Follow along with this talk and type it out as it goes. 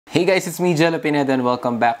Hey guys, it's me, GeloPineda, and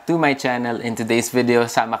welcome back to my channel. In today's video,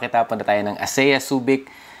 sama kita, punta tayo ng ACEA,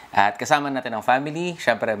 SUBIC. At kasama natin ang family,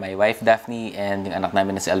 syempre my wife Daphne and yung anak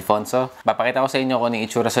namin na si Alfonso. Papakita ko sa inyo kung ano yung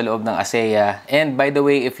itsura sa loob ng ACEA. And by the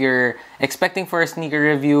way, if you're expecting for a sneaker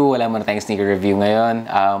review, wala muna tayong sneaker review ngayon.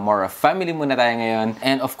 More of family muna tayo ngayon.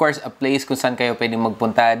 And of course, a place kung saan kayo pwedeng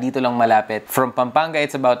magpunta. Dito lang malapit. From Pampanga,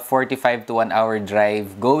 it's about 45 to 1 hour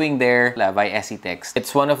drive. Going there by SETEX.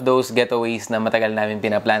 It's one of those getaways na matagal namin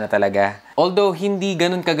pinaplana talaga. Although, hindi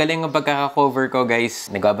ganun kagaling ang pagkaka-cover ko,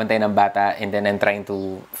 guys. Nagabantay ng bata and then I'm trying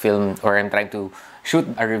to film or I'm trying to shoot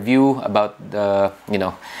a review about the,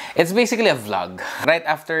 it's basically a vlog. Right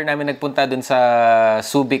after namin nagpunta dun sa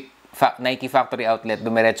SUBIC Nike Factory Outlet,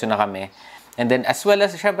 dumiretso na kami. And then as well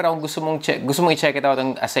as, syempre kung gusto mong i-check it out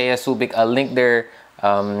ang ACEA SUBIC, I'll link their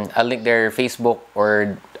Facebook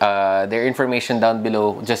or their information down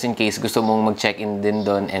below just in case gusto mong mag-check-in din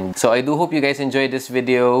doon. And so I do hope you guys enjoyed this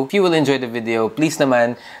video. If you will enjoy the video, please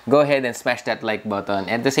naman go ahead and smash that like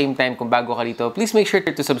button. At the same time, kung bago ka dito, please make sure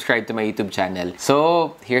to subscribe to my YouTube channel.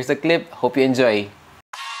 So here's the clip. Hope you enjoy.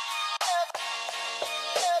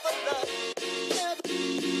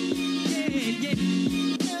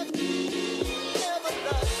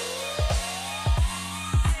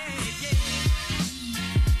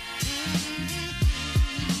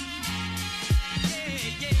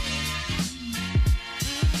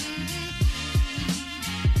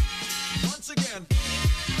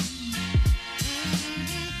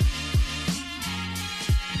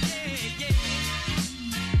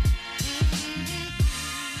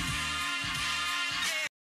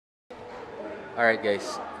 Alright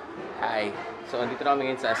guys, hi! So andito na kami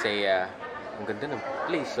ngayon sa ACEA. Ang ganda ng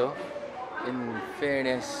place, oh. In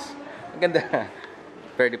fairness, ang ganda.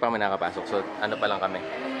 Pero di pa kami nakapasok, so ano pa lang kami.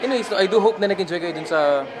 Anyways, so I do hope na nag-enjoy kayo dun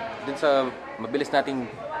sa mabilis nating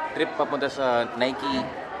trip papunta sa Nike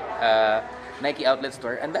outlet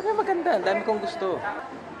store. Ang dami maganda, ang dami kong gusto.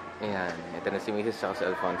 Ayan, ito na si Mrs. at si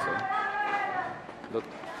Alfonso. Look.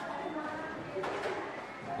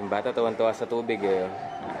 Yung bata tawan-tawa sa tubig, eh.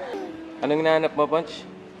 Anong hinahanap mo, Punch?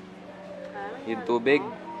 Yung tubig?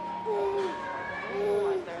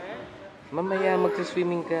 Mamaya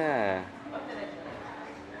magsiswimming ka.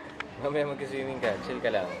 Chill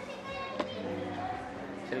ka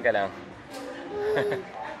lang.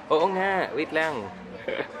 Oo nga, wait lang.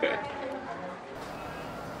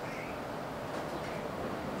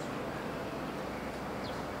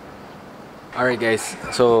 Alright guys,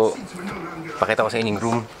 so pakita ko sa inyo yung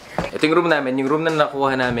room. Ito yung room namin. Yung room na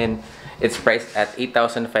nakuha namin, it's priced at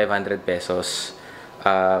 8,500 pesos.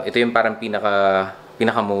 Ito yung parang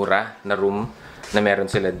pinakamura na room na meron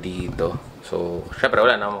sila dito. So, syempre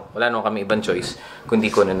wala naman kami ibang choice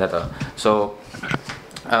kundi kunin na to. So,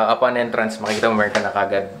 upon entrance, makikita mo meron ka na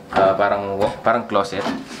kagad parang closet.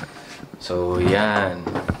 So, yan.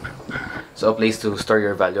 So, a place to store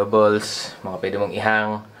your valuables, mga pwede mong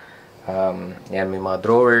ihang. Yan, may mga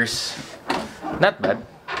drawers. Not bad.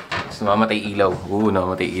 So, namamatay ilaw.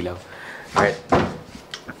 Namamatay ilaw. Alright.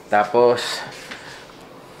 Tapos,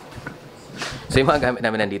 so yung mga gamit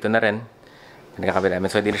namin nandito na rin. Pinagkakabit namin.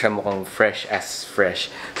 So, hindi na siya mukhang fresh as fresh.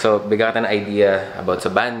 So, bigyan ka ng idea about sa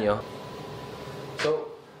banyo.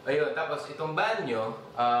 So, ayun. Tapos, itong banyo,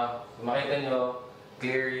 makita nyo,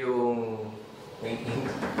 clear yung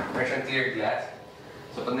fresh and clear glass.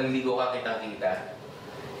 So, pag naliligo ka, kitang-kita.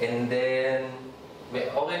 And then,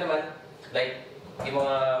 okay naman. Like, yung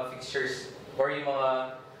mga fixtures or yung mga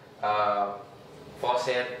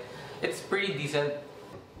faucet, it's pretty decent.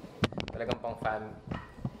 Talagang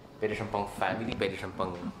pwede siyang pang family, pwede siyang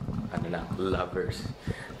pang lovers.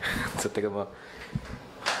 So taga mo,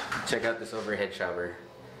 check out this overhead shower.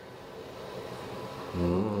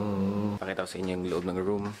 Pakita ko sa inyo yung loob ng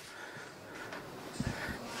room.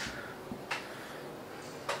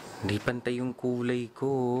 Hindi pantay yung kulay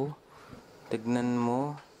ko. Tignan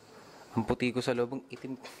mo. Ang puti ko sa loob, ang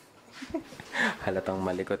itim. Halatang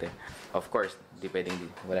malikot, eh. Of course,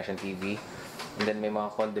 wala siyang TV. And then may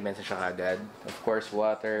mga condiments na siya kagad. Of course,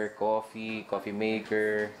 water, coffee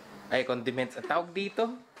maker. Ay, condiments. Ang tawag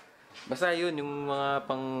dito? Basta yun, yung mga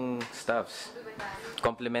pang stuffs.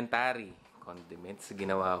 Complementary. Condiments.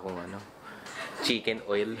 Ginawa akong chicken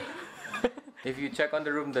oil. If you check on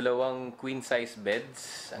the room, dalawang queen size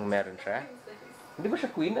beds ang meron siya. Hindi ba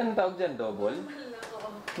siya queen? Anong tawag dyan? Double?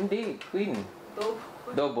 Hindi, queen.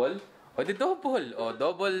 Double? O di double. O,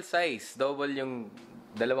 double size. Double yung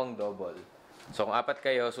dalawang double. So, kung apat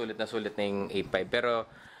kayo, sulit na yung 8.5. Pero,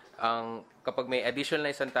 kapag may additional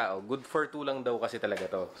na isang tao, good for 2 lang daw kasi talaga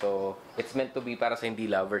to. So, it's meant to be para sa hindi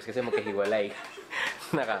lovers kasi magkahiwalay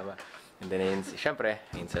na kama. And then, ayun, syempre,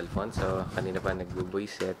 ayun si Alfonso. Kanina pa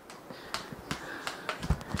nag-voice set.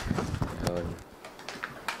 Yun.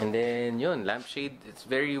 And then, yun, lampshade. It's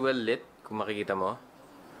very well lit, kung makikita mo.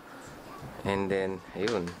 And then,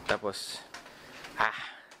 ayun. Tapos,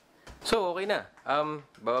 so, okay na.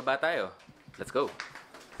 Bababa tayo. Let's go.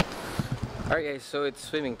 Alright guys, so it's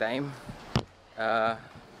swimming time.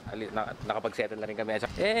 Nakapag-settle na rin kami.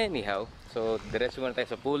 Anyhow, so diretso muna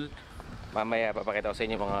tayo sa pool. Mamaya papakita ko sa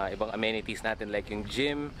inyo mga ibang amenities natin, like yung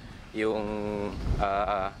gym, yung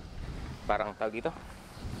parang tawag dito,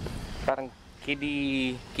 parang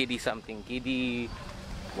kiddie something, kiddie,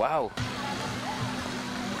 wow.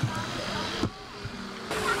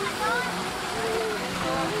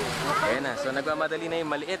 Ayan na, so nagmamadali na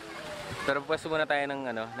yung maliit. Pero pwesto muna tayo ng,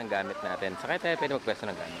 ng gamit natin. Saka tayo pwede magpwesto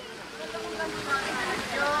ng gamit.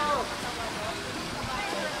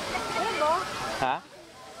 Ha?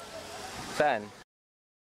 Saan?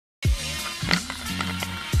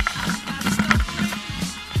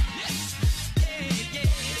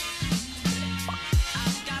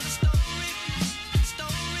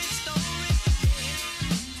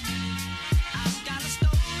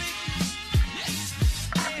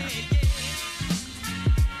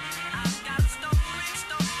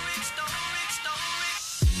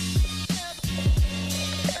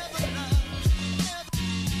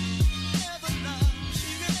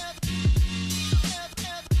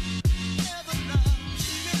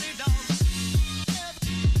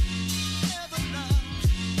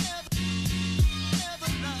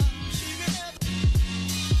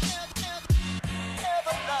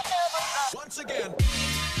 Again.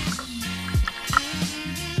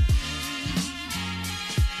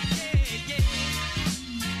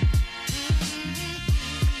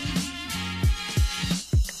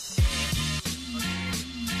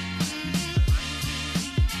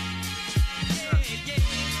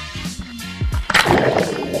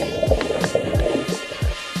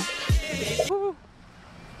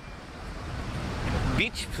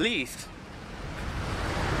 Beach, please.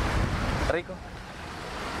 Rico.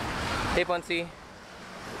 Hey, Ponsi.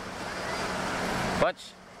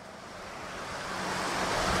 Punch.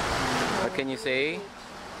 What can you say?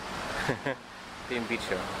 Team beach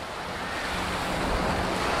show.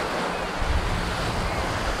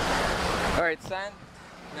 Alright, sand?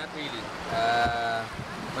 Not really.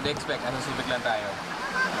 What do you expect? Anong SUBIC lang tayo?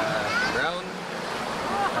 Brown.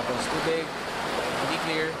 Tapos tubig. Hindi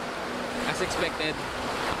clear. As expected.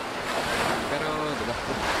 Pero, diba?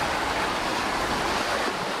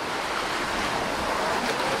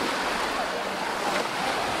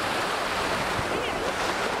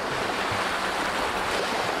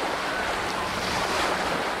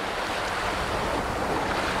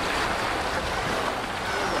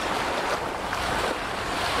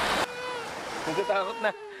 Natatakot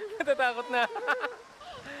na. Natatakot na.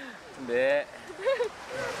 Hindi.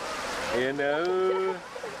 Ayun na.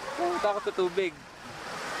 Takot sa tubig.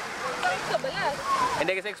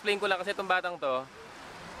 Hindi, kasi explain ko lang kasi itong batang to,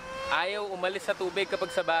 ayaw umalis sa tubig kapag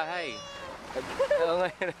sa bahay. Oo nga.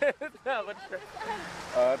 Takot siya.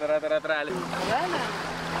 Oo, tara. Wala na.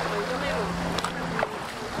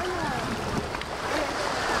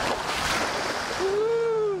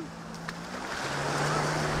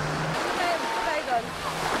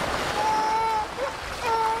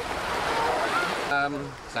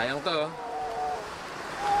 Sayang to.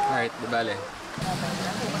 Alright, di bale.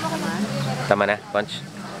 Tama na, Punch.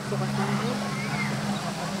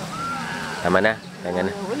 Tama na, kaya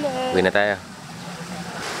na. Uwi na tayo.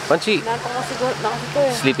 Punchy!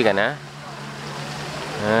 Sleepy ka na?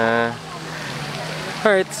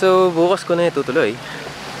 Alright, so bukas ko na itutuloy.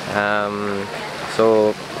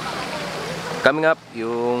 So, coming up,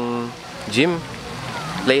 yung gym,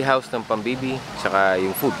 playhouse ng pambibi, saka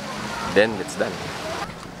yung food. Then, it's done.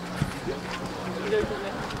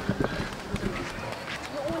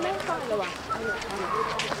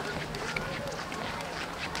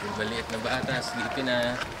 Maliit na bata, sleepy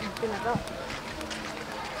na. Sleepy na to.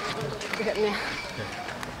 Bigat niya.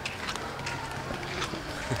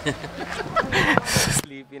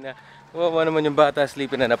 Sleepy na. Wawa naman yung bata,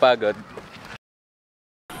 sleepy na, napagod.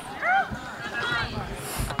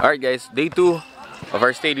 Alright guys, day 2 of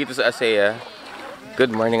our stay dito sa ACEA.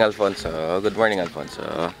 Good morning, Alfonso. Good morning,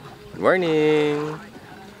 Alfonso. Good morning.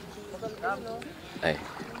 Ay.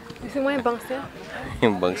 Gusto mo yung bangs niya?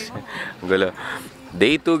 Yung bangs niya. Ang gulo.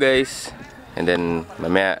 Day 2 guys. And then,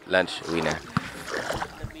 mamaya lunch, uwi na.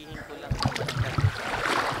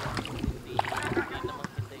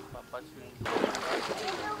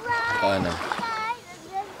 Ano?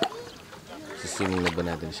 Sisimulan na ba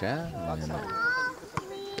natin siya?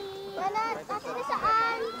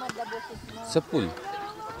 Sa pool.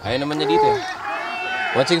 Ayaw naman niya dito.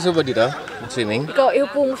 Watching suba dito? Swimming? Ikaw,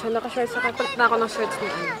 iupo mo siya. Naka-shorts ako. Palit na ako ng shorts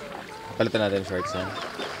niya. Palitan natin shorts na.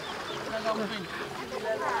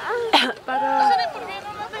 Para...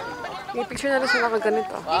 May picture na rin siya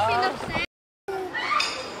nakaganito.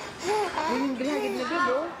 Yung bilagid na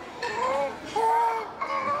gabo.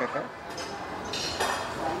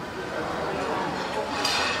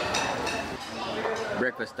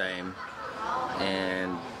 Breakfast time.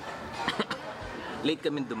 And... late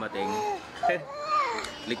kami dumating.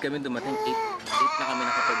 Late kami dumating. 8 na kami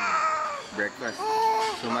nakapag-breakfast.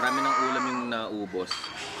 So marami ng ulam yung naubos.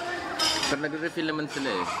 Pero nagre-refill naman sila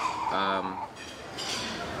eh.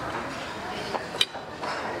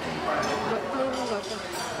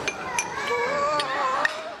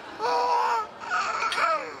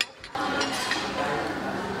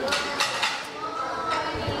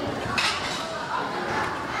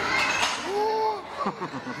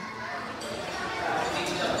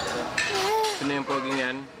 Sino yung poging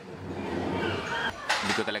yan?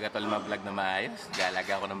 Hindi ko talaga tol ma-vlog na maayos.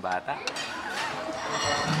 Galaga ako ng bata.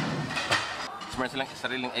 Meron silang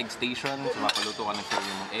sariling egg station. So mapaluto ka ng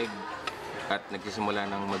sarili mong egg. At nagsisimula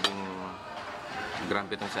ng maging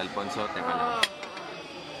grumpy itong cellphone. So teka lang.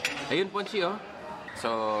 Ayun, Ponchi oh.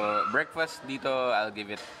 So breakfast dito, I'll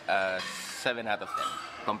give it 7 out of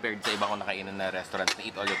 10. Compared sa iba kong nakainan na restaurant na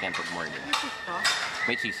eat all you can pag morning.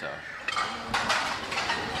 May cheese oh.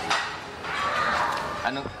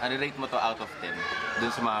 Ano rate mo to out of 10? Dun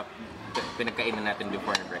sa mga pinagkainan natin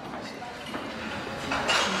before na breakfast.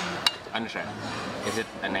 Ano siya? Is it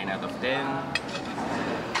a 9 out of 10?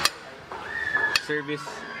 Service,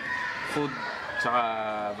 food, tsaka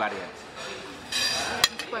variants?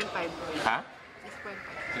 6.5. Ha?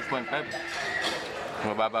 6.5. 6.5?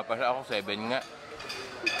 Mababa pa siya. Ako 7 nga.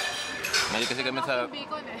 Ngayon kasi kami sa...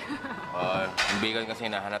 bacon eh. Yung bacon kasi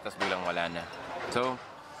hinahanap, tapos biglang wala na. So,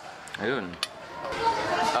 ayun.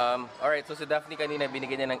 Alright, so si Daphne kanina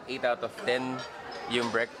binigyan niya ng 8 out of 10 yung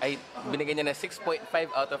binigyan niya ng 6.5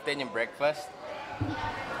 out of 10 yung breakfast.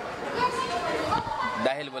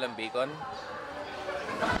 Dahil walang bacon.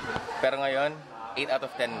 Pero ngayon, 8 out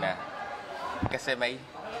of 10 na. Kasi may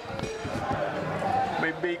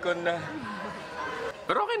bacon na.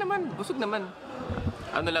 Pero okay naman, busog naman.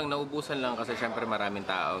 Ano lang, naubusan lang kasi syempre maraming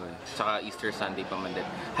tao. Tsaka Easter Sunday pa man din.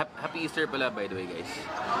 Happy Easter pala by the way guys.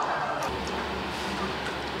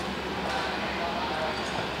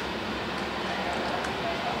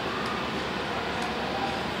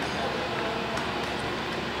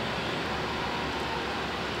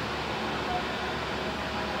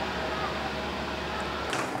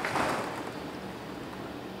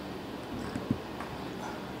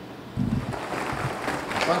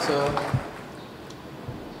 Pasok.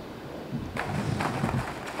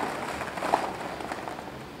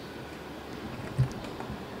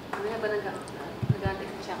 Ano ba nag-aantay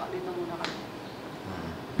sa check-out dito muna kami?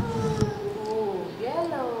 Oh,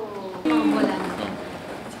 yellow. Wala na.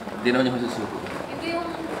 Hindi naman yung masusuko. Hindi yung...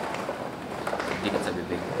 Hindi ka sa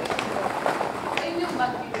bibig. Ayun yung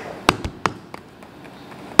bag dito.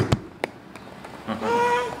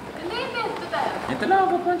 Hindi, ito tayo. Ito lang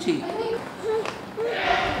ako, Ponchi.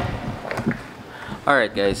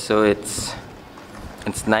 Alright guys, so it's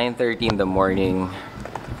 9:30 in the morning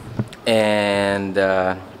and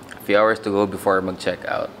a few hours to go before mag-check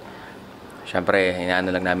out. Siyempre,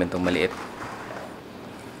 inaano lang namin itong maliit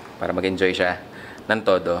para mag-enjoy siya ng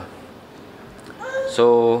todo.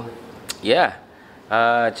 So, yeah.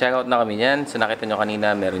 Check out na kami yan. So, nakita nyo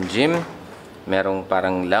kanina, meron gym, merong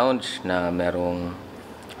parang lounge na merong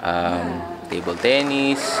table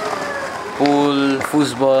tennis, pool,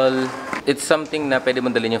 foosball. It's something na pwede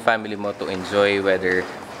mong dalhin yung family mo to enjoy, whether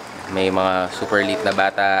may mga super late na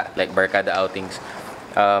bata, like barkada outings.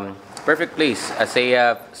 Perfect place,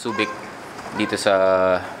 ACEA, SUBIC, dito sa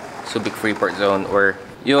SUBIC Freeport Zone. Or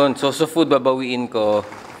yun, so sa food babawiin ko,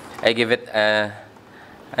 I give it an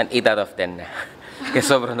 8 out of 10 na. Kasi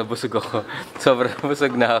sobrang nabusog ako. Sobrang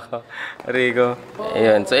nabusog na ako. Rico.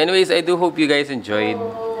 Ayun. So anyways, I do hope you guys enjoyed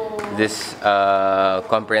this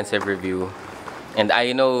comprehensive review. And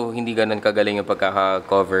I know hindi ganun kagaling yung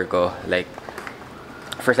pagkaka-cover ko. Like,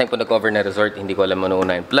 first time ko na-cover na resort, hindi ko alam ano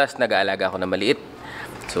unahin. Plus, nag-aalaga ako na maliit.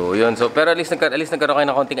 So, yun. So, pero at least nagkaroon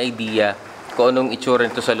kayo ng konting idea kung anong itsura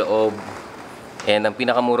nito sa loob. And ang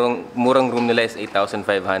pinakamurang room nila is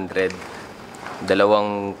 8,500.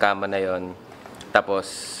 Dalawang kama na yon.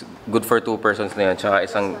 Tapos, good for 2 persons na yun. Tsaka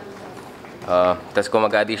isang... tapos kung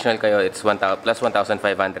mag-additional kayo, it's plus 1,500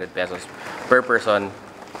 pesos per person.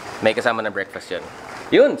 May kasama na breakfast yun.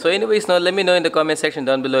 Yun. So anyways, no, let me know in the comment section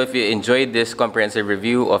down below if you enjoyed this comprehensive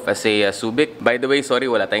review of ACEA SUBIC. By the way,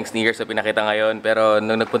 sorry, wala tayong sneakers sa pinakita ngayon. Pero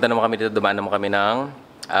nung nagpunta naman kami dito, dumaan naman kami ng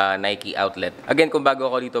Nike outlet. Again, kung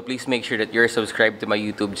bago ako dito, please make sure that you're subscribed to my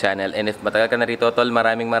YouTube channel. And if matagal ka na rito, tol,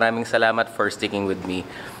 maraming salamat for sticking with me.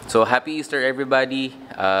 So, happy Easter, everybody.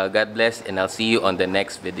 God bless, and I'll see you on the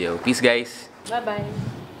next video. Peace, guys. Bye-bye.